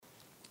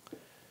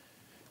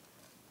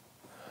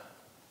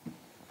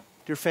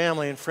Dear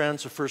family and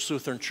friends of First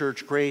Lutheran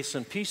Church, grace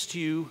and peace to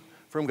you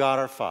from God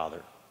our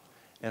Father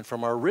and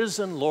from our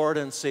risen Lord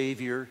and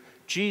Savior,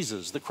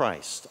 Jesus the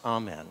Christ.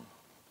 Amen.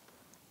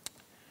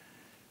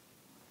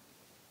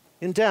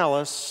 In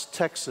Dallas,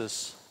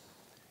 Texas,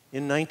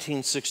 in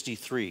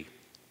 1963,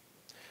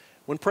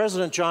 when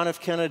President John F.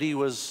 Kennedy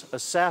was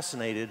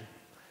assassinated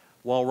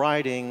while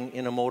riding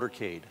in a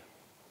motorcade,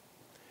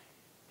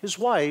 his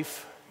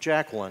wife,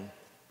 Jacqueline,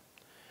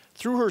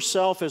 threw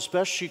herself as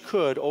best she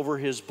could over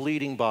his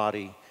bleeding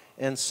body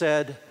and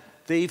said,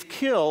 "They've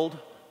killed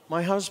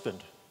my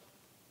husband."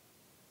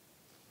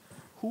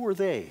 Who were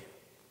they?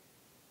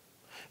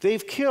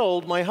 They've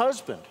killed my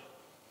husband.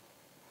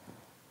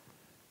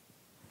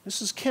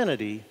 Mrs.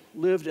 Kennedy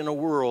lived in a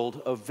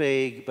world of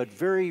vague but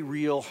very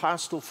real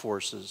hostile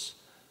forces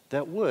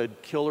that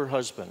would kill her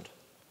husband.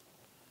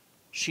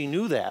 She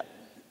knew that.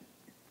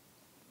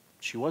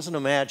 She wasn't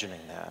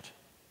imagining that.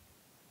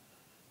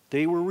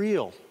 They were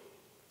real,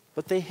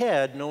 but they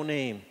had no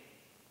name.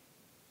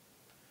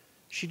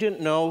 She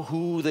didn't know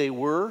who they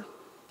were,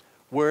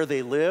 where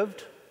they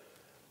lived,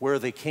 where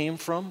they came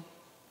from,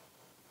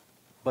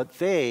 but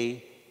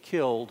they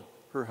killed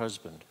her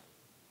husband.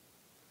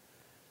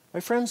 My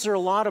friends, there are a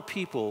lot of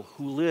people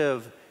who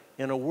live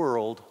in a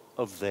world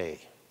of they.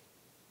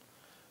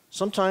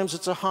 Sometimes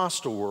it's a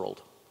hostile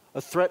world,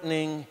 a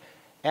threatening,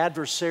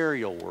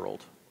 adversarial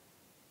world.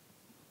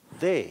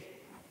 They.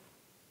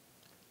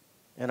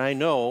 And I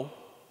know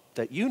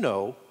that you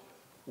know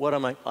what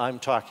I'm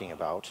talking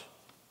about.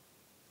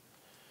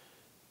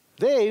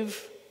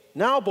 They've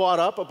now bought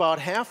up about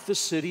half the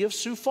city of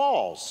Sioux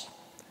Falls,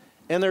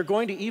 and they're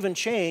going to even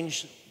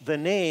change the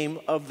name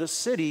of the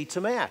city to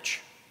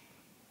match.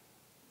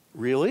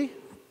 Really?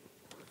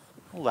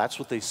 Well, that's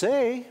what they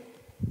say.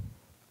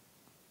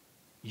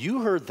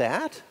 You heard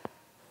that?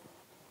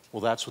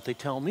 Well, that's what they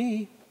tell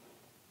me.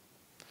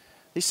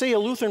 They say a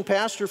Lutheran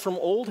pastor from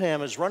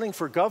Oldham is running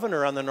for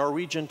governor on the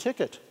Norwegian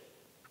ticket.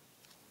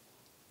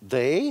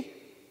 They?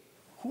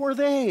 Who are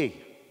they?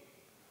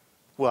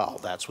 Well,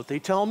 that's what they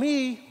tell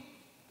me.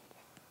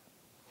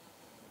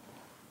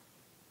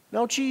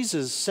 Now,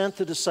 Jesus sent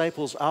the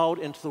disciples out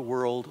into the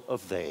world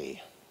of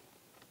they.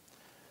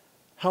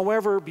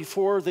 However,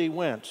 before they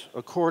went,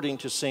 according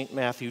to St.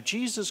 Matthew,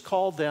 Jesus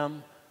called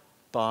them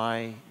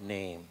by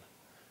name.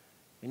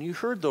 And you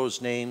heard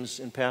those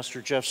names in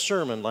Pastor Jeff's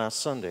sermon last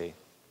Sunday.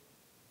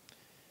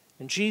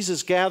 And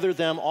Jesus gathered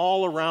them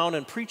all around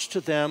and preached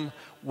to them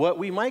what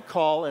we might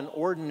call an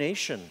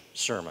ordination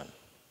sermon,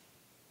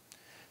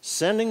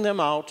 sending them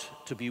out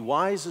to be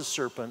wise as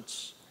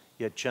serpents,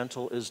 yet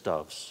gentle as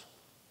doves.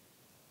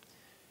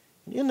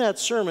 And in that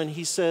sermon,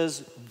 he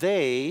says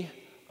they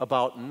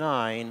about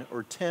 9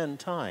 or 10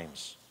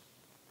 times.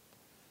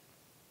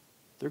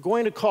 They're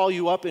going to call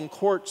you up in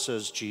court,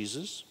 says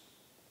Jesus.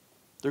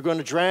 They're going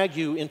to drag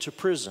you into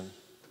prison.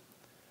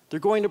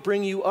 They're going to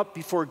bring you up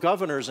before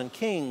governors and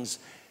kings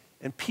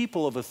and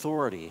people of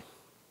authority.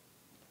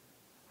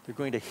 They're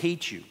going to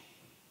hate you.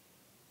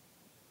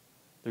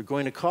 They're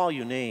going to call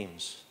you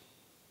names.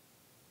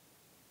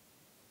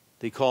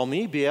 They call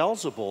me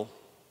Beelzebul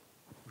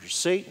or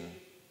Satan.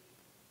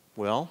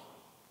 Well,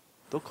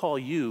 they'll call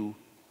you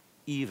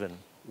even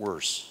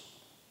worse.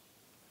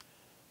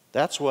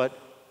 That's what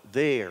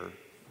they're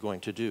going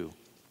to do.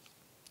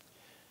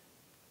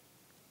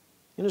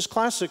 In his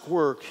classic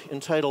work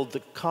entitled The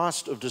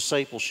Cost of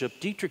Discipleship,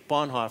 Dietrich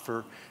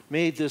Bonhoeffer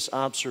made this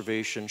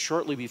observation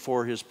shortly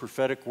before his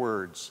prophetic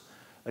words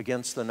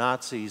against the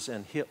Nazis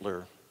and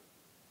Hitler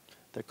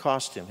that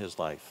cost him his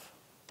life.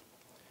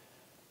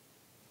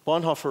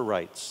 Bonhoeffer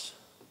writes,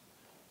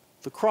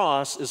 "The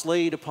cross is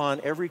laid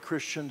upon every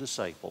Christian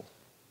disciple.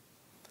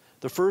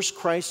 The first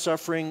Christ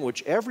suffering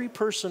which every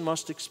person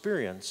must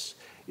experience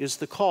is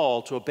the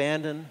call to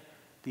abandon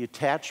the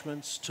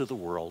attachments to the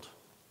world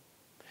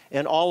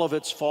and all of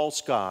its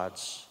false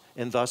gods,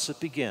 and thus it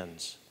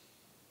begins.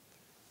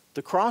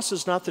 The cross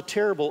is not the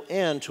terrible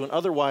end to an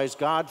otherwise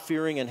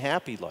God-fearing and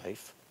happy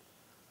life,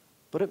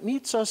 but it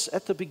meets us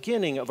at the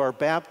beginning of our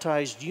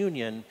baptized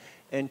union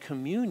and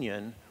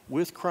communion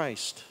with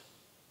Christ.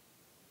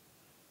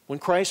 When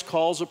Christ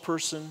calls a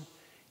person,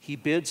 he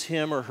bids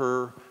him or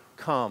her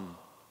come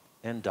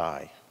and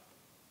die.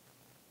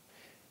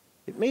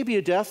 It may be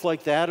a death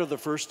like that of the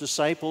first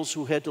disciples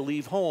who had to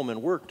leave home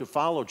and work to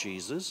follow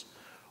Jesus,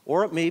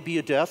 or it may be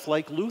a death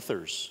like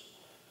Luther's,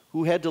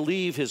 who had to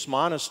leave his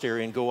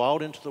monastery and go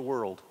out into the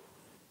world.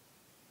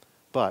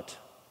 But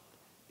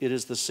it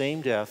is the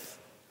same death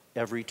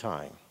every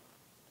time.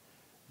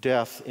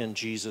 Death in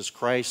Jesus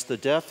Christ, the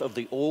death of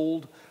the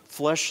old,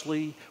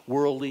 fleshly,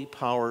 worldly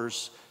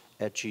powers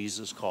at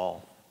Jesus'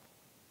 call.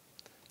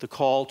 The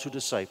call to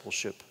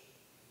discipleship.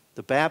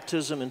 The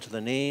baptism into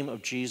the name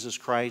of Jesus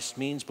Christ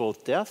means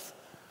both death,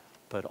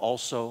 but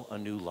also a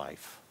new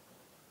life.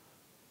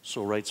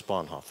 So writes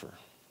Bonhoeffer.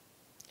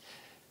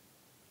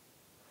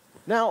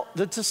 Now,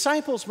 the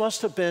disciples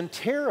must have been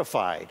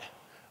terrified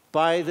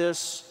by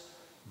this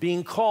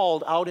being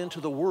called out into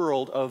the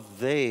world of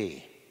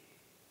they.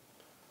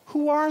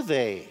 Who are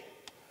they?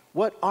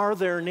 What are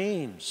their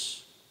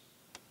names?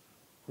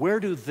 Where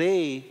do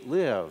they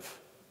live?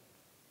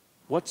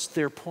 What's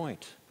their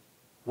point?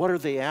 What are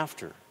they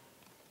after?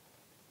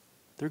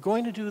 They're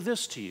going to do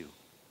this to you.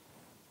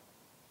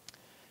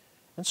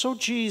 And so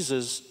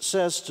Jesus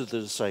says to the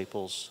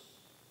disciples,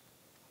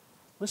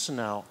 listen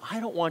now, I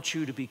don't want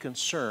you to be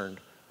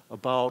concerned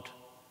about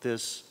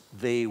this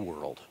they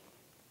world.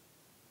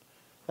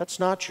 That's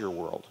not your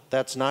world.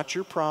 That's not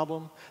your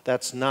problem.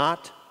 That's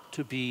not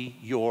to be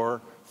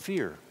your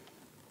fear.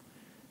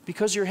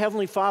 Because your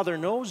Heavenly Father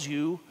knows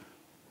you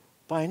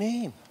by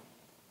name.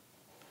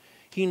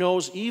 He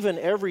knows even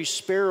every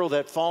sparrow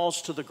that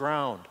falls to the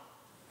ground.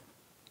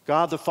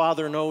 God the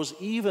Father knows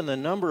even the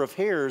number of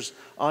hairs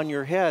on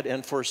your head.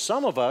 And for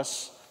some of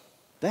us,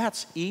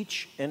 that's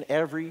each and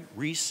every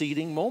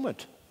receding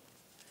moment.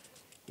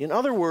 In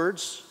other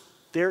words,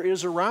 there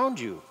is around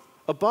you,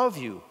 above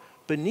you,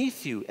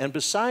 beneath you, and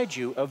beside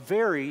you a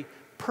very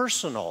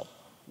personal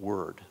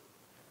word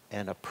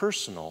and a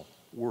personal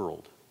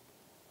world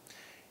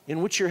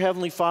in which your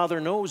Heavenly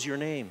Father knows your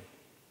name.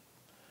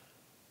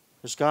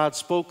 As God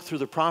spoke through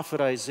the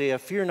prophet Isaiah,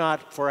 fear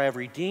not, for I have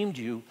redeemed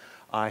you.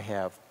 I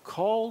have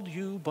called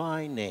you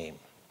by name,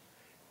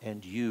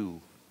 and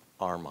you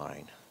are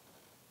mine.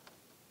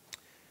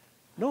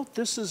 Note,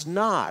 this is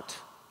not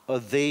a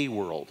they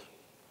world.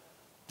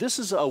 This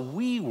is a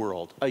we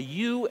world, a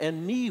you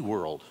and me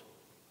world.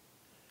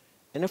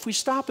 And if we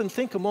stop and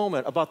think a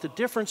moment about the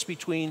difference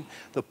between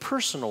the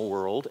personal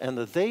world and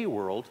the they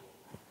world,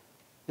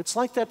 it's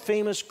like that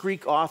famous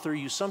Greek author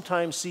you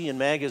sometimes see in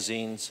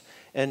magazines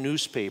and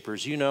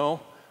newspapers. You know,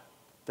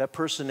 that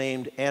person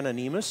named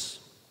Anonymous,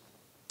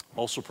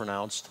 also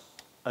pronounced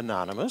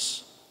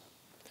anonymous,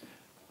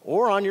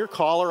 or on your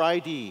caller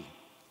ID,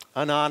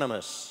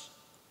 anonymous,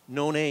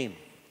 no name,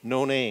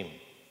 no name.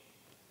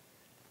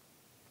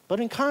 But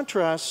in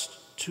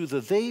contrast to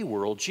the they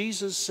world,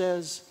 Jesus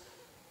says,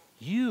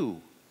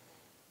 you,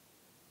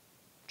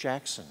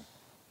 Jackson,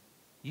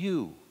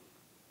 you,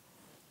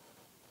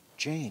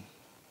 Jane.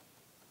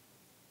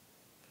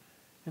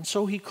 And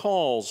so he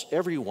calls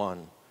every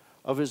one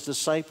of his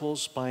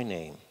disciples by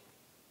name.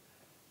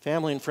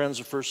 Family and friends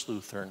of First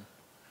Lutheran,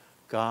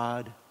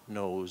 God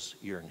knows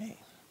your name.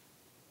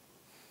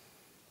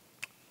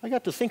 I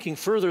got to thinking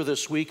further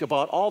this week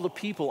about all the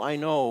people I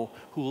know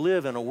who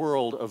live in a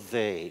world of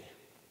they.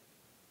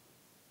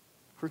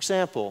 For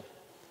example,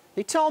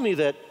 they tell me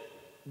that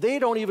they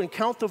don't even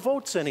count the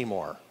votes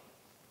anymore.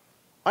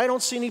 I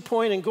don't see any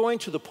point in going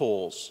to the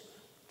polls.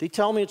 They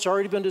tell me it's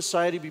already been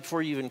decided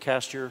before you even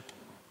cast your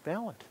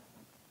ballot.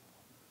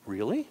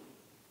 Really?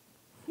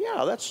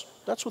 Yeah,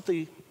 that's what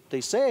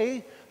they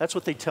say. That's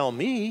what they tell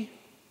me.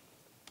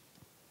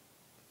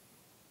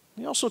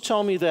 They also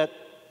tell me that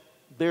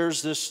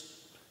there's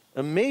this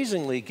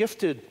amazingly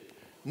gifted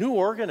new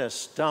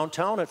organist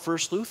downtown at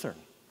First Lutheran.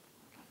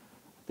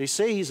 They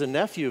say he's a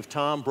nephew of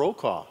Tom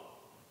Brokaw.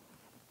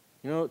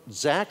 You know,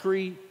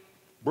 Zachary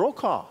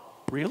Brokaw.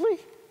 Really?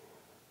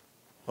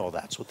 Oh,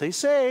 that's what they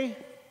say.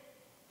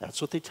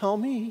 That's what they tell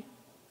me.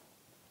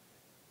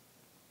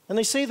 And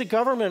they say the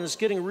government is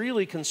getting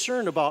really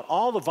concerned about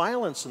all the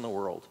violence in the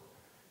world.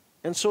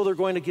 And so they're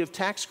going to give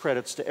tax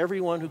credits to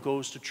everyone who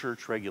goes to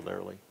church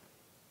regularly.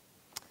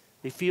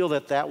 They feel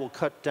that that will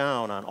cut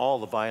down on all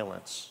the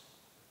violence.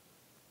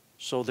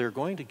 So they're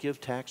going to give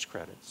tax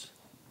credits.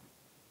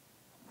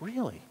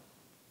 Really?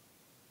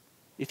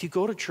 If you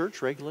go to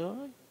church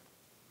regularly?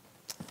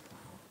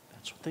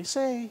 That's what they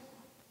say.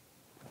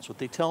 That's what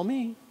they tell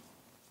me.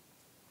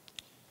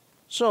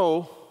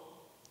 So,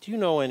 do you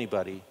know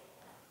anybody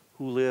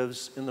who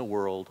lives in the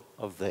world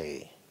of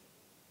they?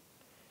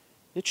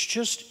 It's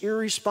just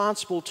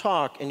irresponsible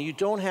talk, and you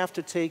don't have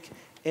to take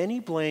any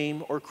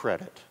blame or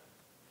credit.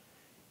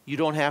 You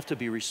don't have to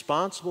be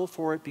responsible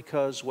for it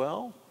because,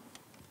 well,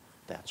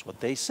 that's what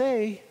they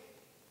say.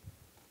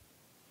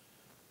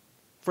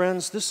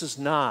 Friends, this is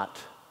not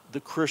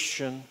the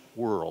Christian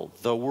world,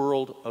 the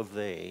world of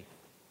they.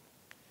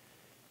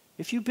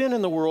 If you've been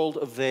in the world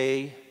of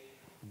they,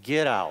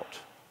 get out.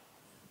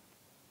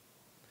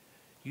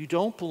 You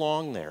don't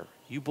belong there.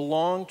 You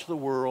belong to the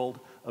world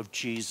of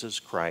Jesus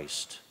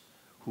Christ,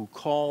 who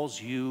calls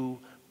you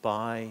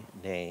by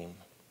name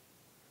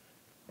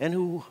and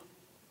who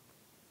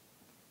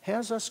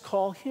has us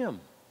call him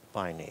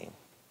by name.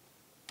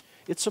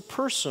 It's a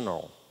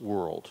personal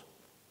world.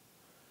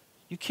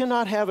 You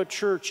cannot have a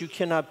church, you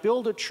cannot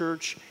build a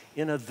church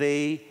in a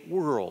they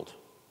world.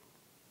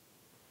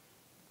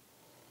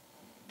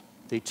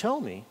 They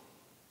tell me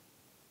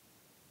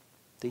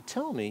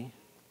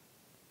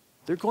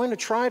they're going to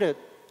try to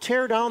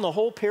tear down the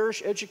whole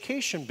parish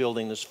education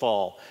building this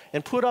fall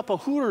and put up a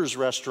Hooters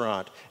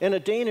restaurant and a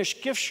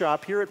Danish gift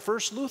shop here at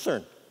First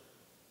Lutheran.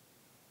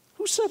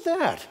 Who said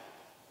that?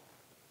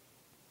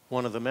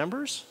 One of the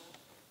members?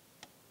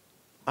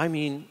 I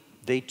mean,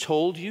 they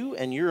told you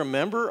and you're a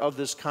member of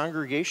this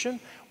congregation?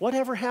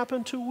 Whatever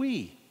happened to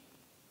we?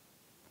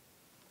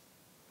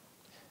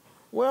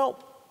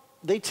 Well,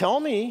 they tell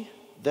me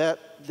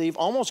that they've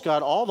almost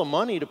got all the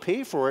money to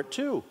pay for it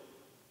too.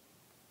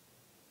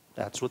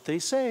 That's what they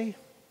say.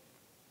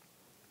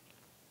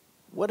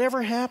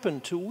 Whatever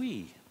happened to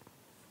we?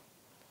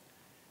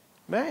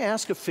 May I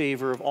ask a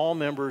favor of all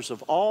members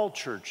of all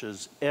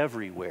churches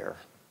everywhere?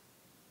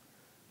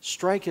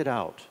 Strike it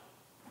out.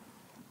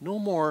 No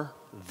more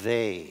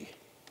they.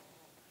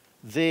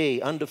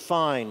 They,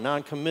 undefined,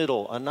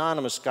 non-committal,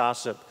 anonymous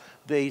gossip.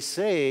 They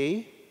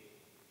say,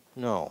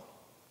 no.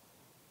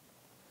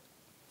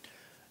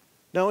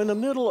 Now, in the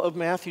middle of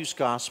Matthew's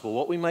gospel,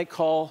 what we might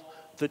call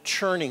the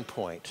turning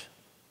point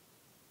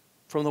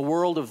from the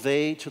world of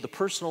they to the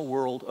personal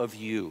world of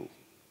you,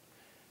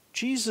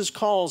 Jesus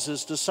calls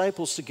his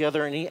disciples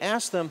together and he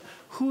asks them,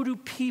 who do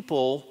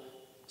people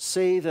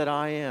say that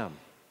I am?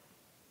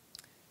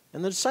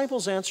 And the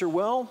disciples answer,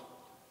 well,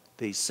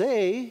 they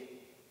say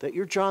that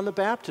you're John the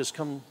Baptist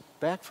come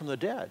back from the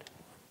dead.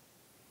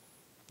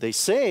 They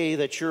say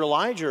that you're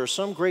Elijah or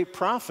some great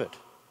prophet.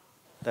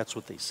 That's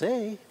what they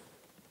say.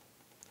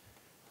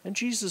 And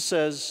Jesus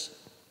says,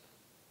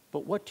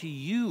 but what do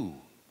you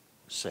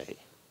say?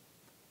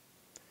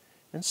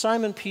 And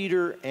Simon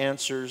Peter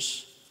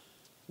answers,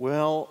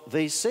 well,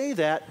 they say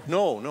that.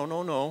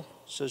 No,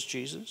 says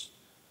Jesus.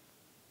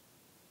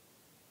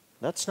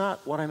 That's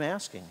not what I'm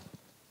asking.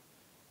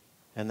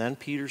 And then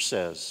Peter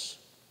says,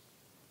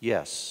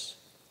 yes,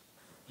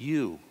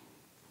 you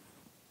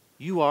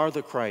are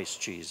the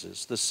Christ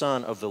Jesus, the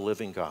Son of the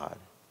living God.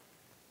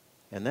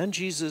 And then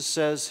Jesus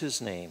says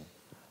his name,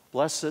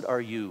 blessed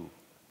are you,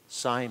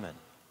 Simon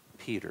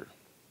Peter.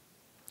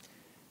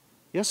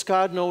 Yes,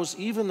 God knows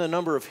even the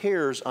number of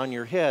hairs on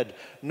your head,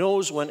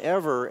 knows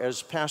whenever,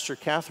 as Pastor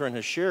Catherine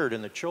has shared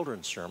in the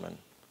children's sermon,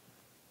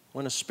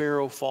 when a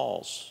sparrow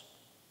falls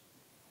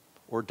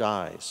or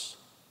dies.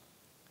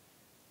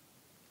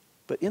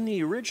 But in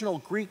the original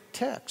Greek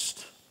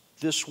text,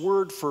 this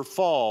word for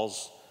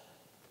falls,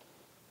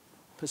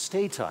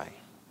 pistetai,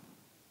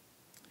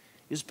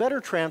 is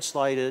better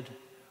translated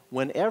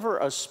whenever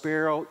a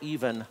sparrow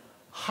even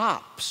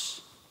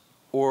hops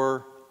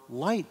or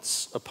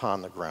lights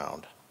upon the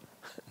ground.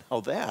 Now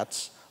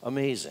that's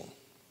amazing.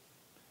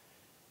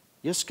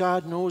 Yes,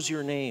 God knows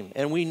your name,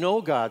 and we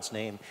know God's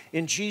name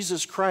in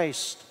Jesus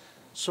Christ.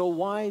 So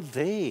why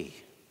they?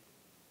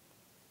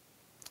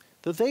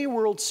 The they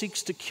world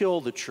seeks to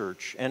kill the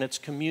church and its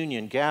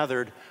communion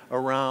gathered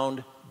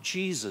around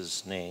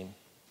Jesus' name.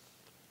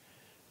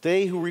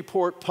 They who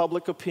report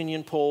public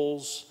opinion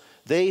polls,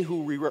 they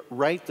who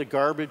write the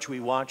garbage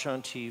we watch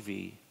on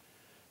TV,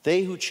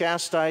 they who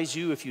chastise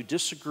you if you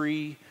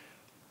disagree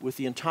with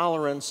the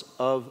intolerance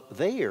of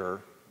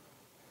their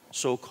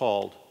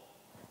so-called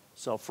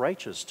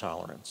self-righteous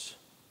tolerance.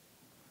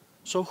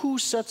 So who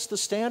sets the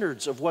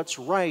standards of what's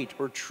right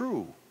or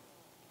true?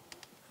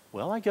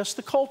 Well, I guess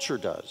the culture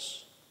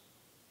does.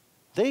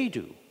 They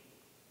do.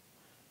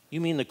 You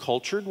mean the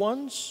cultured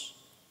ones?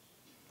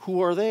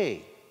 Who are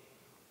they?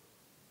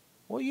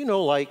 Well, you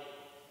know,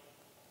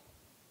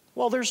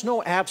 there's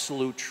no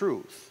absolute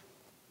truth.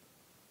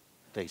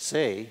 They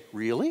say,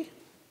 really?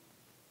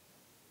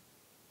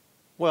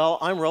 Well,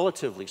 I'm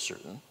relatively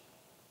certain.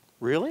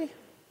 Really?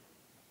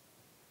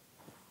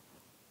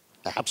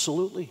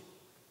 Absolutely.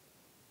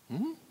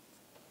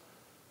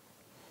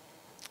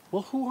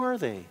 Well, who are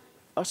they?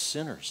 Us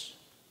sinners.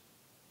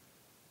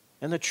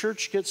 And the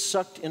church gets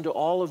sucked into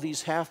all of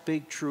these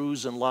half-baked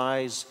truths and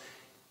lies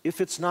if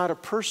it's not a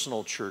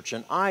personal church,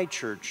 an I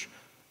church,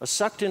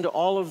 sucked into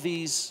all of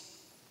these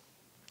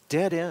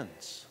dead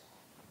ends.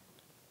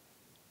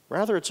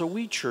 Rather, it's a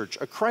we church,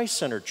 a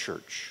Christ-centered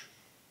church.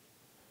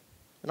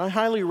 And I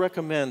highly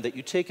recommend that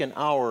you take an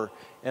hour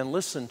and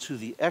listen to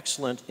the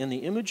excellent In the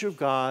Image of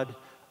God,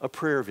 a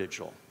prayer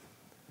vigil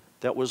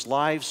that was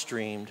live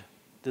streamed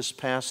this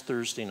past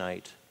Thursday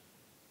night,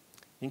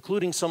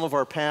 including some of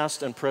our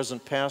past and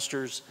present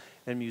pastors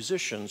and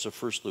musicians of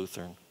First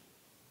Lutheran,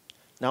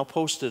 now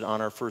posted on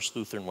our First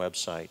Lutheran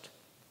website.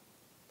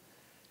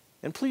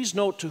 And please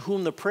note to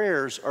whom the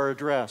prayers are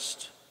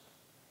addressed.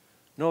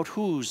 Note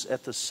who's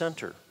at the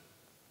center.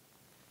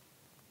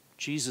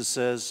 Jesus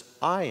says,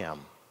 I am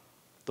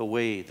the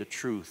way, the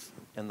truth,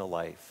 and the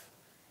life.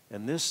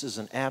 And this is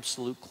an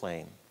absolute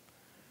claim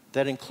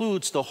that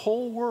includes the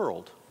whole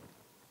world.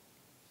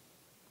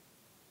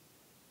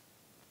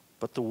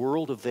 But the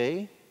world of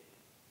they,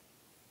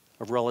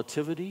 of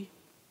relativity,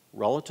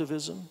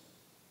 relativism,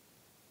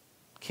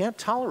 can't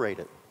tolerate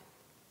it.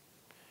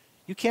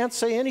 You can't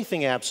say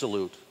anything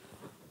absolute.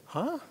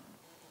 Huh?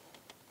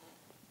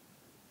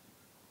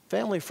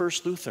 Family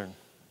First Lutheran,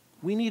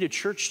 we need a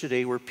church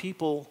today where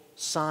people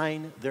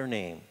sign their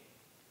name.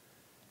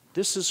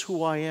 This is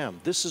who I am.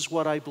 This is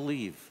what I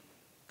believe,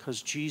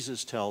 because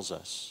Jesus tells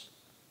us.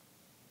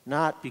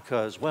 Not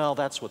because, well,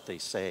 that's what they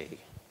say.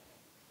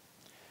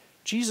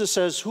 Jesus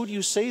says, who do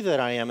you say that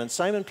I am? And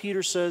Simon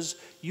Peter says,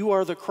 you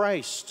are the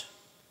Christ.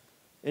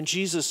 And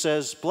Jesus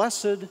says,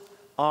 blessed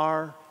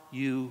are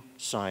you,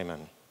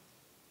 Simon.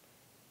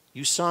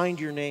 You signed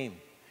your name.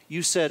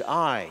 You said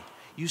I.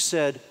 You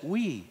said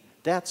we.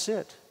 That's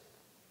it.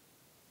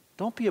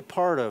 Don't be a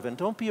part of and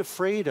don't be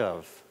afraid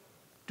of.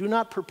 Do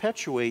not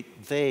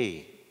perpetuate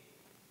they.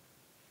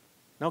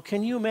 Now,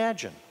 can you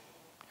imagine?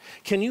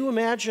 Can you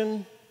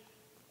imagine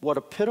what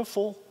a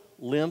pitiful,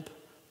 limp,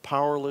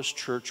 powerless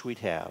church we'd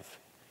have.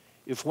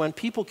 If when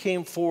people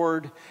came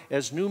forward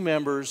as new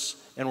members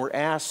and were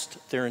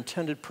asked their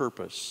intended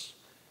purpose,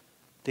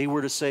 they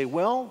were to say,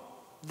 well,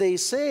 they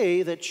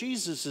say that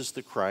Jesus is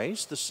the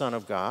Christ, the Son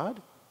of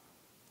God.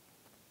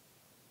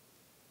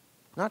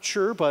 Not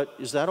sure, but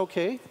is that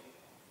okay?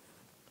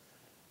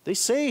 They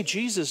say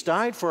Jesus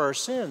died for our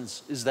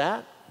sins. Is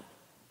that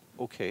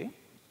okay?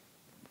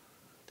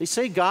 They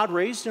say God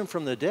raised him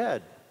from the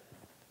dead.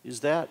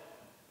 Is that?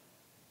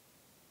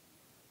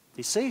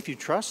 They say if you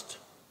trust,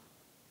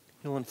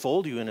 he'll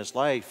enfold you in his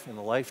life and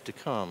the life to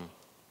come.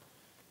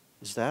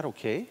 Is that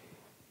okay?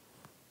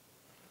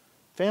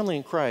 Family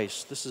in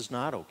Christ, this is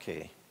not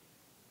okay.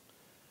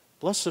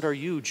 Blessed are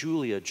you,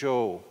 Julia,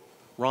 Joe,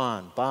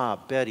 Ron,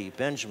 Bob, Betty,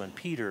 Benjamin,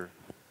 Peter.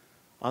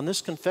 On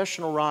this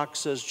confessional rock,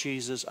 says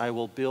Jesus, I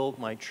will build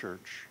my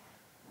church.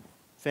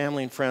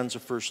 Family and friends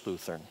of First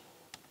Lutheran,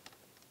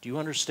 do you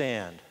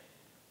understand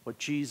what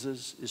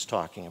Jesus is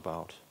talking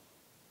about?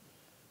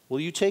 Will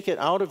you take it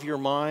out of your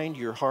mind,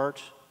 your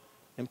heart,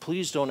 and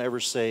please don't ever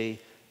say,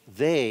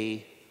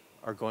 they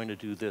are going to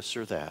do this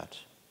or that.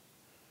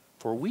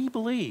 For we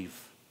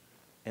believe,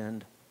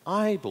 and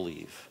I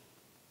believe,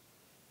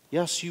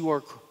 yes, you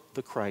are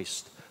the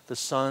Christ, the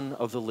Son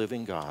of the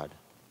living God.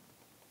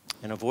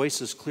 And a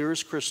voice as clear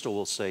as crystal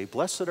will say,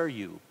 blessed are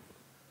you.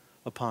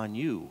 Upon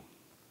you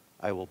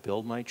I will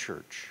build my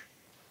church.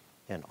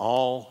 And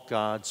all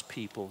God's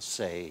people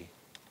say,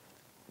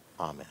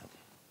 Amen.